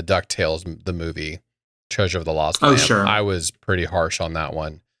 but the DuckTales, the movie Treasure of the Lost Lamp, sure. I was pretty harsh on that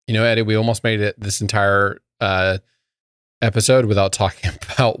one. You know, Eddie, we almost made it this entire episode without talking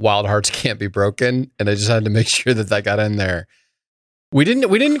about Wild Hearts Can't Be Broken, and I just had to make sure that got in there. We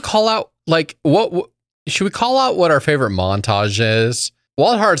didn't call out, like, what should we call out what our favorite montage is?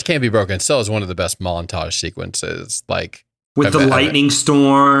 Wild Hearts Can't Be Broken still is one of the best montage sequences, like with the lightning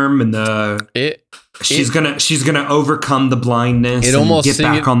storm and she's gonna overcome the blindness and get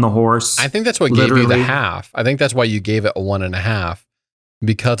back on the horse. I think that's what gave you the half. I think that's why you gave it a 1.5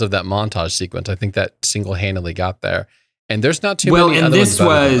 because of that montage sequence. I think that single-handedly got there. And there's not too many other ones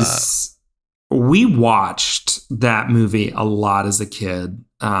better than that. We watched that movie a lot as a kid.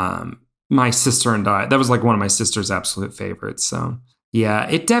 My sister and I, that was like one of my sister's absolute favorites. So yeah,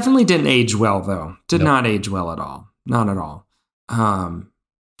 it definitely didn't age well though. Did not age well at all. Not at all.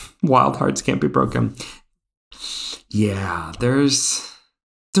 Wild Hearts Can't Be Broken. Yeah, there's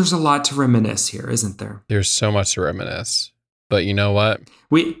a lot to reminisce here, isn't there? There's so much to reminisce. But you know what?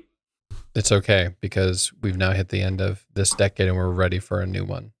 It's okay because we've now hit the end of this decade and we're ready for a new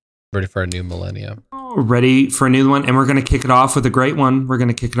one. Ready for a new millennium. Ready for a new one. And we're going to kick it off with a great one. We're going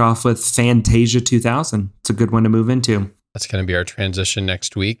to kick it off with Fantasia 2000. It's a good one to move into. That's going to be our transition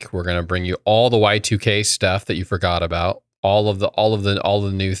next week. We're going to bring you all the Y2K stuff that you forgot about. All of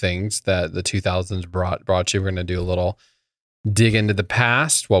the new things that the 2000s brought you. We're going to do a little dig into the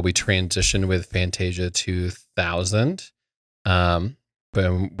past while we transition with Fantasia 2000.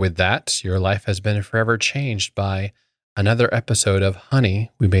 But with that, your life has been forever changed by another episode of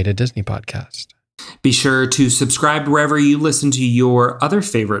Honey, We Made a Disney Podcast. Be sure to subscribe wherever you listen to your other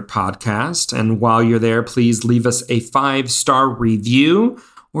favorite podcast. And while you're there, please leave us a 5-star review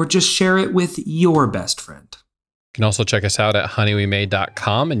or just share it with your best friend. You can also check us out at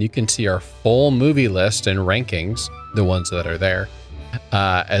honeywemade.com and you can see our full movie list and rankings, the ones that are there,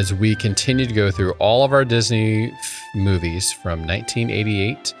 as we continue to go through all of our Disney movies from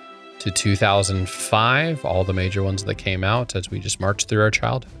 1988 to 2005, all the major ones that came out as we just march through our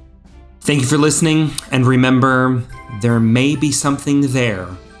childhood. Thank you for listening, and remember, there may be something there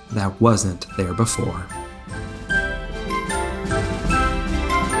that wasn't there before.